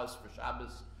Mechutin's house for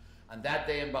Shabbos, on that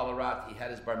day in Ballarat, he had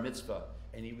his bar mitzvah,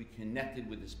 and he reconnected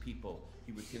with his people.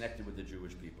 He reconnected with the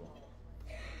Jewish people.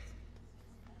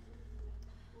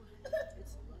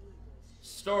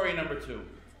 Story number 2.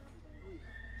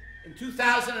 In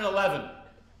 2011,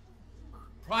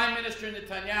 Prime Minister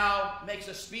Netanyahu makes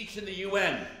a speech in the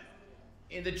UN,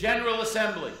 in the General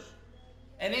Assembly.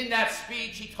 And in that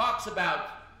speech, he talks about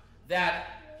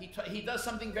that he does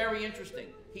something very interesting.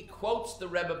 He quotes the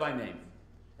Rebbe by name.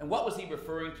 And what was he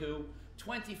referring to?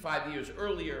 25 years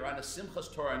earlier, on a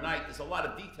Simchas Torah night, there's a lot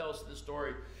of details to the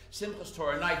story. Simchas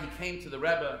Torah night, he came to the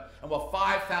Rebbe, and while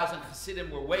 5,000 Hasidim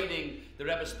were waiting, the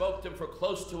Rebbe spoke to him for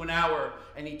close to an hour,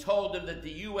 and he told him that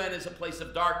the UN is a place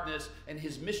of darkness, and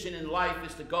his mission in life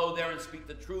is to go there and speak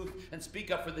the truth, and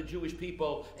speak up for the Jewish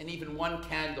people, and even one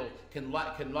candle can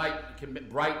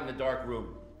brighten the dark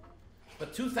room.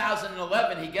 But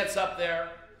 2011, he gets up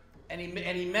there, and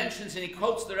he mentions and he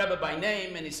quotes the Rebbe by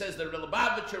name, and he says, the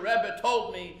Lubavitcher Rebbe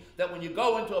told me that when you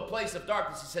go into a place of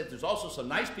darkness, he said, there's also some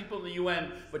nice people in the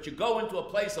UN, but you go into a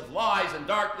place of lies and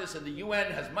darkness, and the UN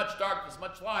has much darkness,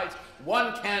 much lies.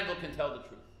 One candle can tell the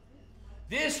truth.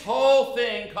 This whole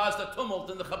thing caused a tumult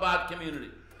in the Chabad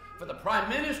community. For the Prime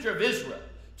Minister of Israel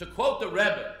to quote the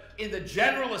Rebbe in the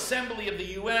General Assembly of the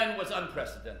UN was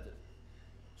unprecedented.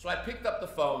 So I picked up the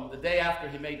phone the day after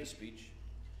he made the speech,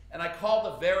 and I called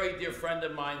a very dear friend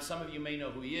of mine. Some of you may know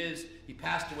who he is. He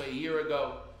passed away a year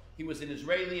ago. He was an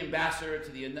Israeli ambassador to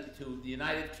the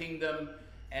United Kingdom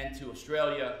and to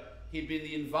Australia. He'd been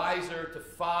the advisor to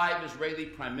 5 Israeli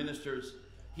prime ministers.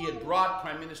 He had brought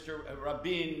Prime Minister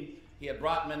Rabin, he had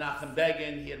brought Menachem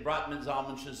Begin, he had brought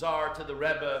Zalman Shazar to the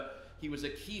Rebbe. He was a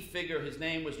key figure. His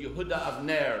name was Yehuda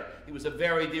Avner. He was a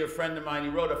very dear friend of mine. He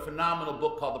wrote a phenomenal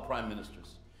book called The Prime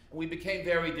Ministers. And we became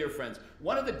very dear friends.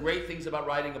 One of the great things about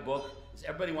writing a book is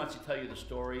everybody wants to tell you the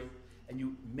story, and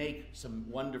you make some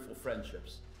wonderful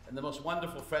friendships. And the most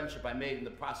wonderful friendship I made in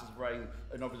the process of writing,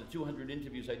 and over the 200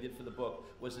 interviews I did for the book,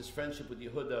 was this friendship with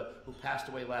Yehuda, who passed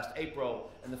away last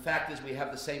April. And the fact is we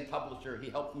have the same publisher. He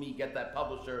helped me get that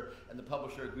publisher, and the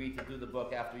publisher agreed to do the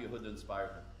book after Yehuda inspired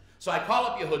him. So I call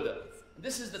up Yehuda.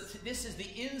 This is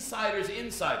the insider's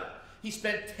insider. He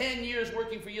spent 10 years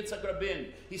working for Yitzhak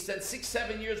Rabin. He spent 6,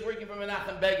 7 years working for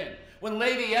Menachem Begin. When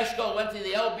Lady Eshkol went to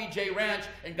the LBJ ranch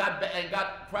and got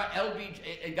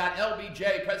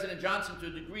LBJ, President Johnson, to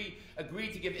agree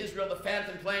to give Israel the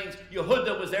Phantom planes,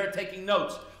 Yehuda was there taking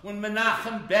notes. When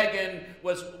Menachem Begin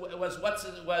was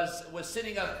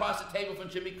sitting across the table from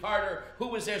Jimmy Carter, who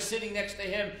was there sitting next to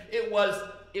him? It was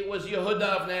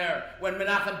Yehuda Avner. When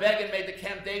Menachem Begin made the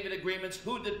Camp David agreements,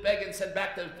 who did Begin send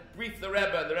back to brief the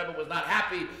Rebbe? The Rebbe was not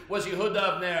happy. Was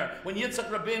Yehuda Avner. When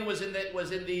Yitzhak Rabin was in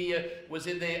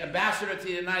the ambassador to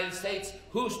the United States,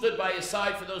 who stood by his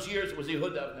side for those years? It was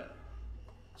Yehuda Avner.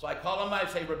 So I call him up, I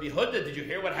say, Rabbi Yehuda, did you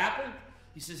hear what happened?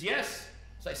 He says, yes.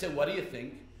 So I said, what do you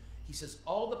think? He says,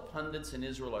 all the pundits in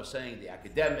Israel are saying, the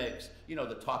academics,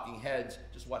 the talking heads,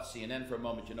 just watch CNN for a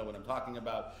moment, you know what I'm talking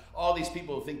about. All these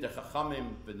people who think they're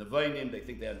chachamim, v'nevoinim, they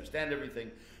think they understand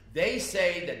everything. They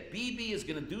say that Bibi is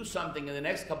going to do something in the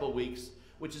next couple of weeks,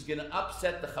 which is going to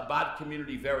upset the Chabad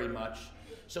community very much.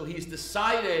 So he's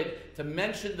decided to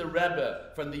mention the Rebbe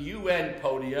from the UN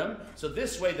podium, so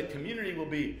this way the community will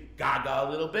be gaga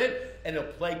a little bit, and he'll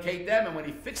placate them, and when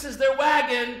he fixes their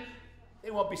wagon,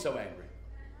 they won't be so angry.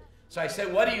 So I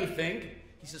said, what do you think?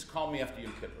 He says, call me after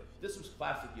Yom Kippur. This was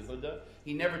classic Yehuda.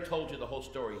 He never told you the whole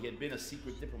story. He had been a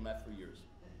secret diplomat for years.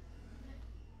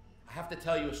 I have to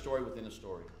tell you a story within a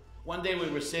story. One day we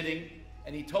were sitting,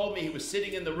 and he told me he was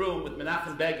sitting in the room with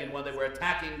Menachem Begin when they were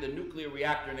attacking the nuclear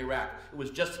reactor in Iraq. It was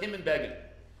just him and Begin.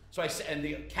 So I said, and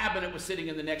the cabinet was sitting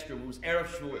in the next room. It was Erev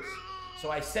Shavuos.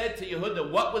 So I said to Yehuda,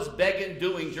 what was Begin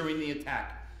doing during the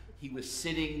attack? He was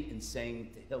sitting and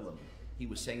saying Tehillim. He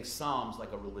was saying Psalms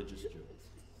like a religious Jew.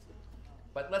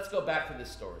 But let's go back to this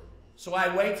story. So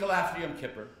I wait till after Yom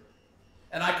Kippur,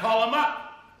 and I call him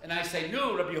up, and I say,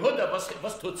 "No, Rabbi Yehuda,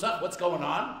 what's going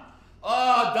on?"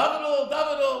 "Oh,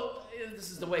 Davidul." This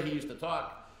is the way he used to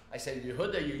talk. I said,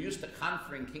 "Yehuda, you're used to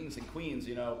conquering kings and queens.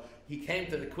 He came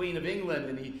to the Queen of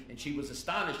England, and she was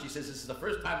astonished. She says, this is the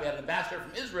first time we had an ambassador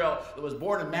from Israel that was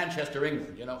born in Manchester,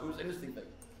 England. It was an interesting thing."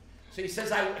 So he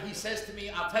says to me,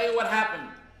 "I'll tell you what happened.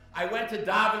 I went to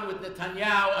daven with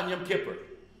Netanyahu on Yom Kippur."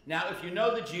 Now, if you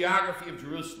know the geography of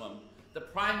Jerusalem, the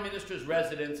prime minister's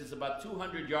residence is about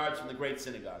 200 yards from the Great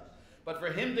Synagogue. But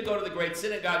for him to go to the Great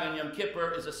Synagogue on Yom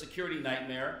Kippur is a security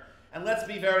nightmare. And let's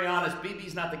be very honest,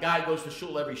 Bibi's not the guy who goes to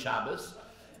shul every Shabbos.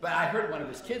 But I heard one of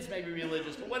his kids may be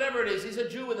religious, but whatever it is, he's a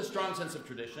Jew with a strong sense of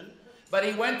tradition. But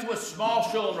he went to a small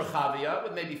shul in Rechavia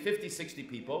with maybe 50, 60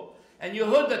 people, and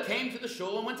Yehuda came to the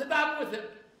shul and went to daven with him.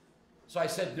 So I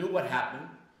said, what happened?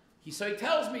 So he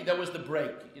tells me there was the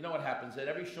break. You know what happens, that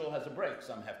every shul has a break.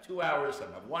 Some have 2 hours,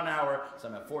 some have 1 hour,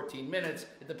 some have 14 minutes.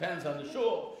 It depends on the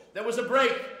shul. There was a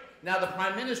break. Now the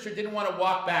prime minister didn't want to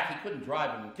walk back. He couldn't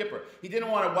drive in Yom Kippur. He didn't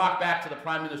want to walk back to the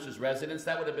prime minister's residence.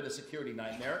 That would have been a security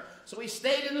nightmare. So he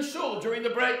stayed in the shul during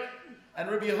the break. And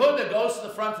Rabbi Yehuda goes to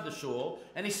the front of the shul,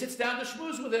 and he sits down to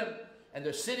schmooze with him. And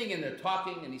they're sitting and they're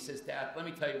talking, and he says, "Dad, let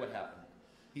me tell you what happened."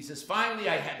 He says, "Finally,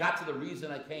 I got to the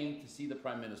reason I came to see the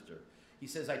prime minister." He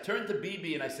says, "I turned to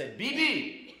Bibi and I said,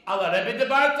 Bibi, ala Rebbe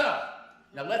debarta."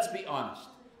 Now let's be honest.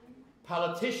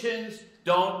 Politicians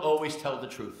don't always tell the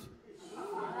truth.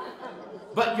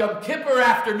 But Yom Kippur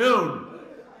afternoon,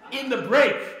 in the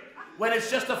break, when it's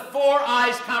just a four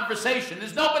eyes conversation,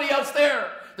 there's nobody else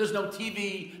there. There's no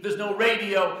TV, there's no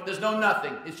radio, there's no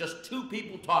nothing. It's just two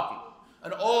people talking.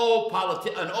 An old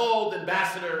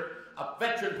ambassador, a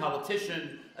veteran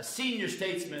politician, a senior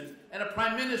statesman, and a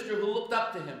prime minister who looked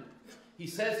up to him. He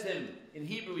says to him, in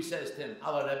Hebrew he says to him,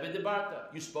 "Ala Rebbe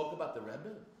debarta." You spoke about the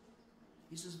Rebbe?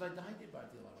 He says, "Vayda'i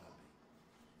debarti ala Rabbi."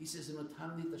 He says,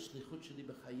 "Inotamni tashlichut sheli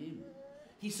b'chayim."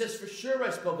 He says, "For sure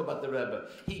I spoke about the Rebbe.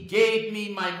 He gave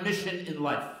me my mission in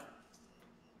life."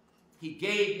 He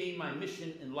gave me my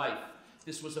mission in life.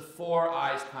 This was a four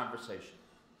eyes conversation.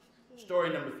 Story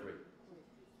number three.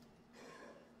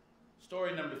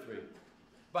 Story number three.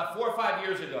 About 4 or 5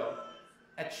 years ago,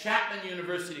 at Chapman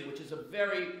University, which is a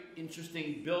very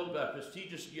interesting,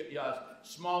 prestigious,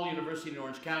 small university in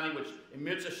Orange County, which in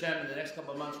Mirza Hashem, in the next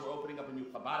couple of months, we're opening up a new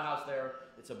Chabad house there.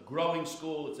 It's a growing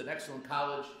school. It's an excellent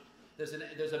college. There's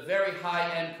a very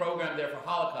high-end program there for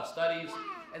Holocaust studies.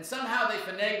 And somehow they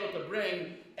finagled to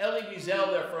bring Elie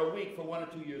Wiesel there for a week for 1 or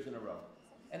 2 years in a row.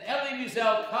 And Elie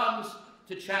Wiesel comes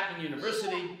to Chapman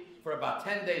University for about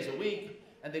 10 days a week,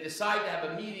 and they decide to have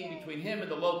a meeting between him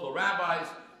and the local rabbis,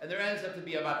 and there ends up to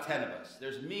be about 10 of us.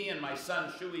 There's me and my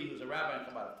son, Shui, who's a rabbi in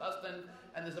Chabad of Tustin,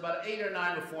 and there's about 8 or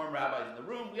 9 Reform rabbis in the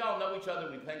room. We all know each other.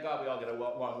 We thank God we all get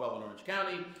along well in Orange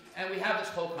County, and we have this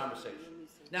whole conversation.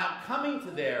 Now, coming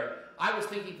to there, I was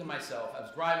thinking to myself, I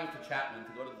was driving to Chapman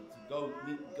to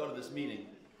go to this meeting,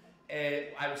 and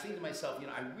I was thinking to myself,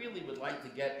 I really would like to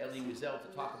get Elie Wiesel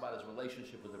to talk about his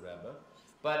relationship with the Rebbe.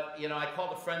 But, I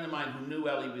called a friend of mine who knew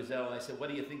Elie Wiesel, and I said, "What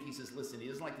do you think?" He says, "Listen, he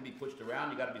doesn't like to be pushed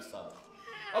around. You got to be subtle."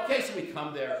 Okay, so we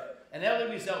come there, and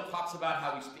Elie Wiesel talks about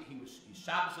how he's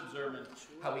Shabbos observant,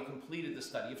 how he completed the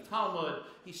study of Talmud.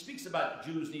 He speaks about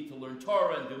Jews need to learn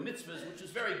Torah and do mitzvahs, which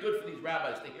is very good for these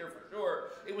rabbis to hear for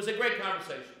sure. It was a great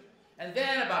conversation. And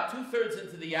then about 2/3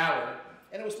 into the hour,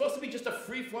 and it was supposed to be just a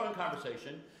free-flowing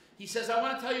conversation, he says, "I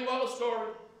want to tell you all a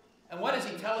story." And what does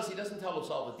he tell us? He doesn't tell us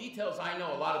all the details. I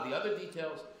know a lot of the other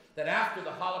details, that after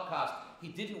the Holocaust, he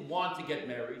didn't want to get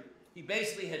married. He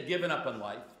basically had given up on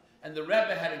life. And the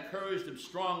Rebbe had encouraged him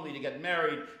strongly to get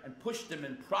married and pushed him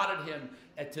and prodded him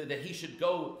that he should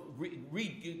go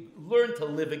learn to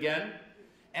live again.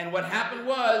 And what happened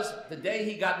was, the day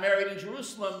he got married in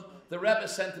Jerusalem, the Rebbe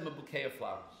sent him a bouquet of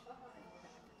flowers.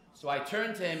 So I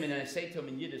turned to him and I say to him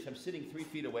in Yiddish, I'm sitting 3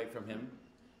 feet away from him,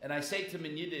 and I say to him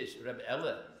in Yiddish, Rebbe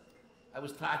Elle, I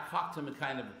talked to him in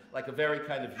kind of like a very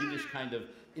kind of Yiddish kind of,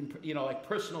 like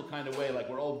personal kind of way, like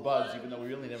we're old buds, even though we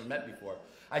really never met before.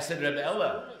 I said, Rebbe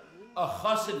Elle, a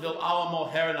chassid will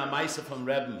allemaal heren a meise from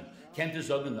Rebbe. Kennt ihr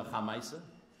sagen noch a meise?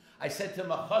 I said to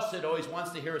him, a chassid always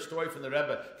wants to hear a story from the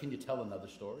Rebbe. Can you tell another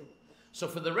story? So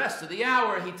for the rest of the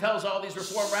hour, he tells all these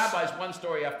Reform rabbis one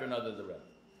story after another of the Rebbe.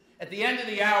 At the end of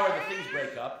the hour, the things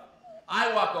break up.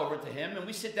 I walk over to him, and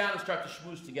we sit down and start to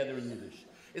schmooze together in Yiddish.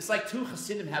 It's like two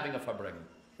Hasidim having a Farbrengen.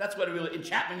 That's what it really, in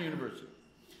Chapman University.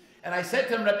 And I said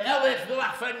to him, Rabbi Elle,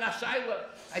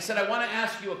 I said, I want to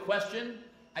ask you a question.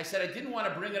 I said, I didn't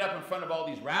want to bring it up in front of all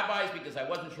these rabbis because I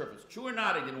wasn't sure if it's true or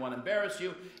not. I didn't want to embarrass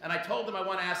you. And I told them I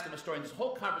want to ask him a story. And this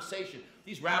whole conversation,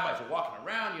 these rabbis are walking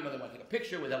around, they want to take a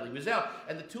picture with Eliezrie,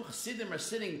 and the two Hasidim are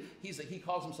sitting, he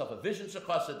calls himself a vision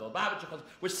chassid, the Lubavitcher chassid.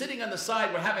 We're sitting on the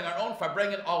side, we're having our own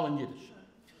Farbrengen, all in Yiddish.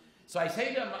 So I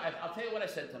say to him, I'll tell you what I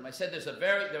said to him. I said, there's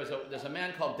a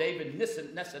man called David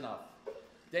Nesanoff.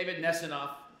 David Nesanoff,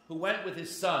 who went with his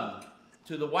son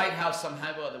to the White House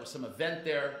somehow. There was some event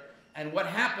there. And what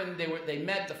happened, they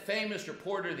met the famous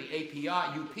reporter, the UP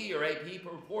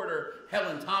reporter,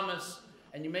 Helen Thomas.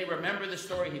 And you may remember the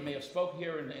story. He may have spoke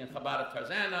here in Chabad of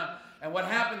Tarzana. And what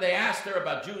happened, they asked her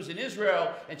about Jews in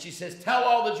Israel. And she says, tell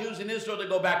all the Jews in Israel to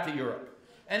go back to Europe.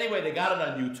 Anyway, they got it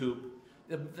on YouTube.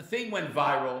 The thing went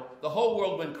viral. The whole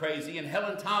world went crazy. And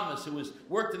Helen Thomas, who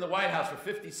worked in the White House for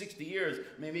 50, 60 years,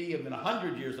 maybe even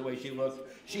 100 years the way she looked,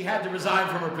 she had to resign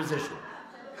from her position.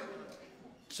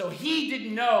 So he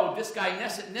didn't know, this guy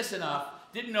Nesanoff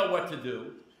didn't know what to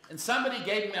do. And somebody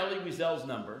gave him Elie Wiesel's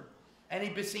number. And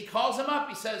he calls him up.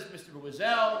 He says, Mr.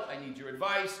 Wiesel, I need your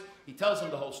advice. He tells him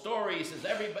the whole story. He says,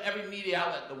 every media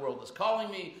outlet in the world is calling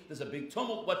me. There's a big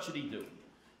tumult. What should he do?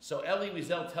 So Elie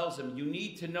Wiesel tells him, you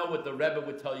need to know what the Rebbe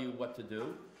would tell you what to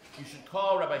do. You should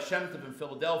call Rabbi Shem Tov in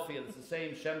Philadelphia. It's the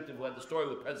same Shem Tov who had the story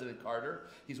with President Carter.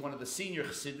 He's one of the senior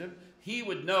Chassidim. He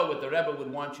would know what the Rebbe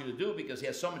would want you to do because he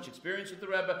has so much experience with the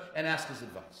Rebbe, and ask his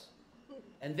advice.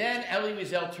 And then Elie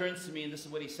Wiesel turns to me, and this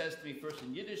is what he says to me first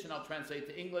in Yiddish, and I'll translate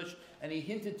to English, and he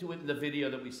hinted to it in the video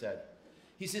that we said.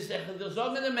 He says,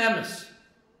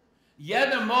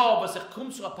 jeder Mal, was ich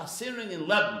komme zu passieren in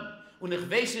Leben, und ich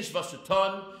weiß nicht, was zu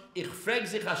tun, ich frage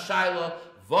sich a Shaila,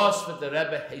 was wird der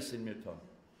Rebbe heißen mir tun?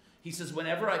 He says,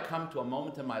 whenever I come to a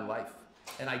moment in my life,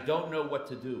 and I don't know what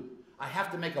to do, I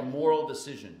have to make a moral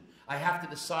decision. I have to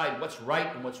decide what's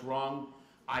right and what's wrong.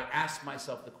 I ask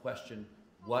myself the question,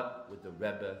 what would the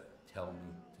Rebbe tell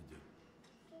me to do?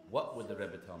 What would the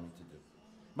Rebbe tell me to do?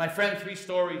 My friend, 3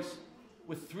 stories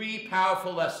with 3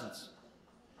 powerful lessons.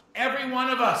 Every one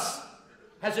of us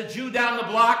has a Jew down the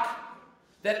block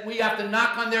that we have to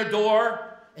knock on their door.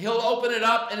 He'll open it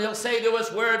up and he'll say to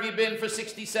us, where have you been for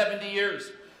 60, 70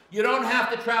 years? You don't have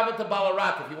to travel to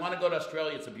Ballarat. If you want to go to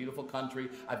Australia, it's a beautiful country.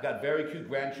 I've got very cute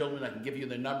grandchildren. I can give you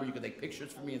their number. You can take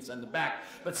pictures for me and send them back.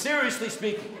 But seriously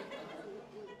speaking,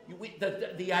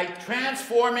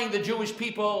 transforming the Jewish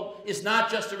people is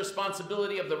not just a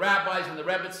responsibility of the rabbis and the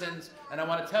Rebbitzins. And I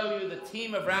want to tell you, the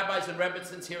team of rabbis and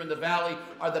Rebbitzins here in the Valley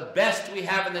are the best we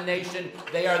have in the nation.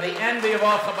 They are the envy of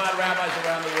all Chabad rabbis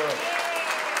around the world.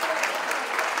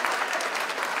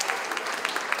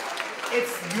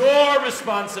 It's your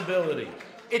responsibility.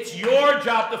 It's your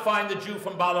job to find the Jew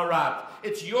from Ballarat.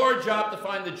 It's your job to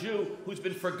find the Jew who's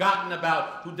been forgotten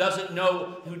about, who doesn't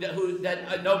know,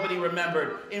 that nobody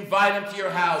remembered. Invite him to your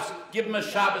house. Give him a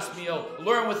Shabbos meal.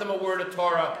 Learn with him a word of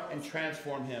Torah and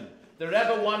transform him. The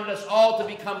Rebbe wanted us all to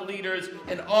become leaders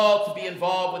and all to be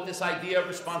involved with this idea of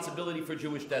responsibility for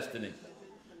Jewish destiny.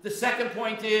 The second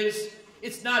point is,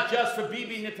 it's not just for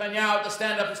Bibi Netanyahu to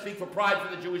stand up and speak for pride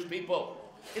for the Jewish people.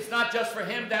 It's not just for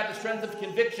him to have the strength of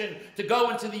conviction to go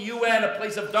into the UN, a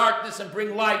place of darkness, and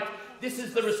bring light. This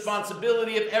is the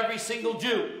responsibility of every single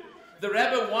Jew. The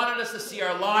Rebbe wanted us to see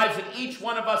our lives, and each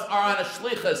one of us are on a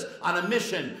shlichus, on a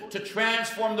mission, to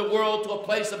transform the world to a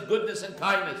place of goodness and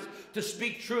kindness, to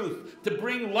speak truth, to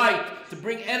bring light, to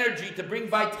bring energy, to bring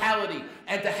vitality,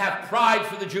 and to have pride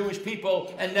for the Jewish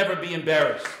people and never be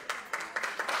embarrassed.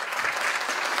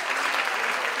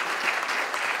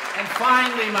 And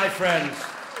finally, my friends,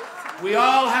 we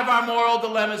all have our moral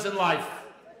dilemmas in life.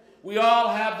 We all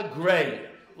have the gray.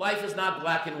 Life is not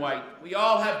black and white. We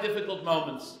all have difficult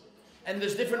moments. And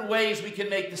there's different ways we can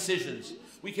make decisions.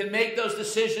 We can make those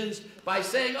decisions by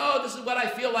saying, oh, this is what I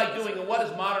feel like doing. And what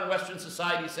does modern Western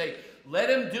society say? Let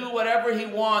him do whatever he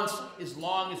wants as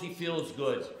long as he feels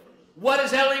good. What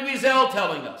is Eliezrie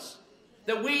telling us?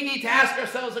 That we need to ask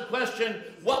ourselves a question,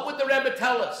 what would the Rebbe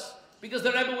tell us? Because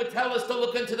the Rebbe would tell us to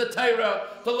look into the Torah,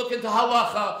 to look into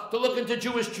halacha, to look into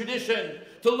Jewish tradition,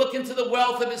 to look into the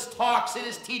wealth of his talks and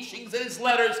his teachings and his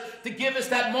letters, to give us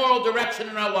that moral direction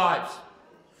in our lives.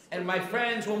 And my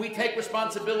friends, when we take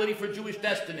responsibility for Jewish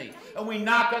destiny, and we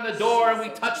knock on the door and we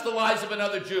touch the lives of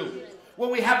another Jew, when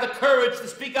we have the courage to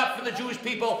speak up for the Jewish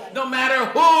people, no matter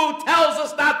who tells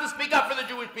us not to speak up for the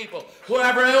Jewish people,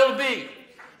 whoever it will be,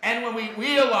 and when we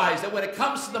realize that when it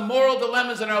comes to the moral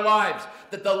dilemmas in our lives,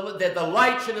 that the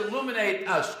light should illuminate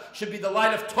us, should be the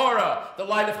light of Torah, the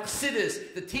light of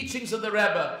Chassidus, the teachings of the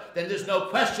Rebbe, then there's no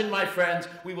question, my friends,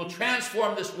 we will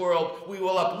transform this world, we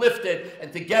will uplift it,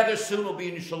 and together soon we'll be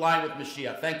in Yerushalayim with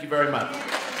Mashiach. Thank you very much.